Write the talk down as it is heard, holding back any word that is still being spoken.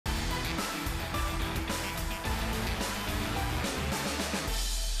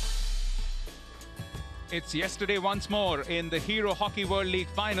It's yesterday once more in the Hero Hockey World League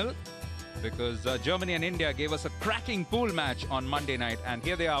final, because Germany and India gave us a cracking pool match on Monday night, and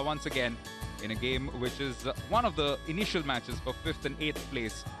here they are once again in a game which is one of the initial matches for 5th and 8th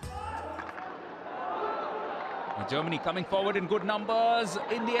place. Germany coming forward in good numbers.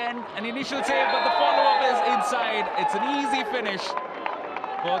 In the end, an initial save, but the follow-up is inside. It's an easy finish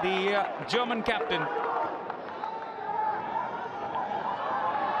for the German captain.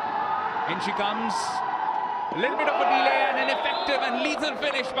 In she comes. A little bit of a delay and an effective and lethal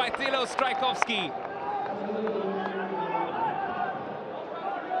finish by Thilo Stralkowski.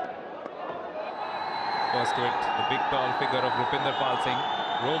 First to it, the big tall figure of Rupinder Singh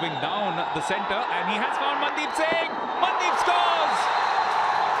roving down the centre, and he has found Mandeep Singh. Mandeep scores!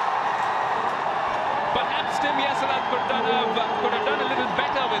 Perhaps Tim Yesalat could have done a little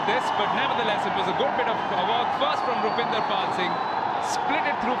better with this, but nevertheless it was a good bit of work first from Rupinder Singh. Split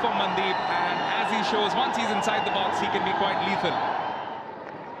it through for Mandeep, and as he shows, once he's inside the box, he can be quite lethal.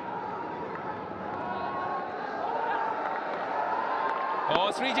 Oh,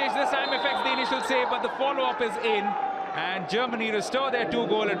 Srijesh this time affects the initial save, but the follow-up is in, and Germany restore their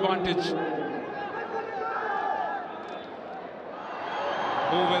 2-goal advantage.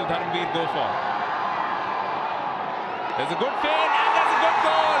 Who will Dharmveer go for? There's a good feint, and there's a good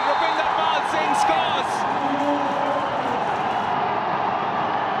goal. Rupinder Singh scores.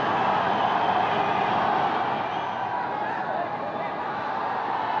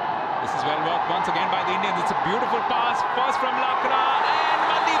 Well worked once again by the Indians. It's a beautiful pass, first from Lakra, and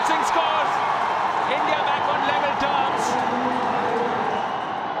Mandeep Singh scores. India back on level terms.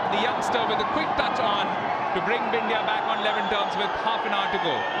 The youngster with a quick touch on to bring India back on level terms with half an hour to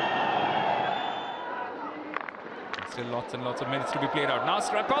go. Still lots and lots of minutes to be played out. Now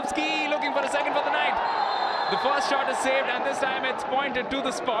Stralkowski looking for a second for the night. The first shot is saved, and this time it's pointed to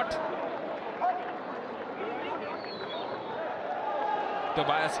the spot.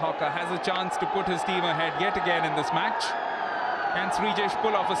 Tobias Hawker has a chance to put his team ahead yet again in this match. Can Srijesh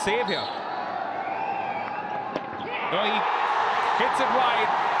pull off a save here? No, he hits it wide.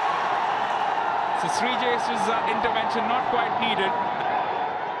 So Srijesh's intervention not quite needed.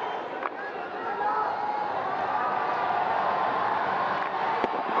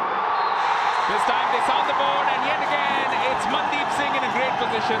 This time they sound the board, and yet again it's Mandeep Singh in a great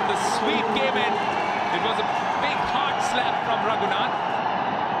position. The sweep came in. It was a big hard slap from Raghunath.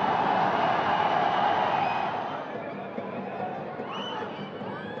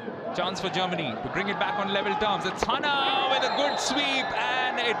 Chance for Germany to bring it back on level terms. It's Hana with a good sweep,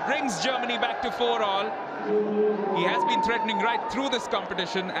 and it brings Germany back to 4-all. He has been threatening right through this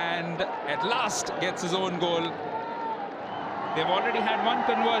competition, and at last gets his own goal. They've already had one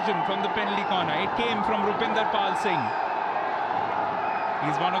conversion from the penalty corner. It came from Rupinder Singh.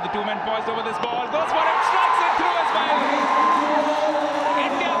 He's one of the two men poised over this ball. Goes for it, strikes it through as well.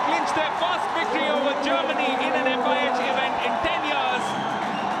 India clinched their first victory over Germany in an FIH event in 10 years.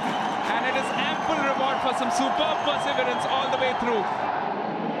 And it is ample reward for some superb perseverance all the way through.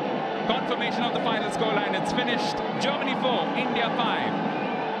 Confirmation of the final scoreline. It's finished Germany 4, India 5.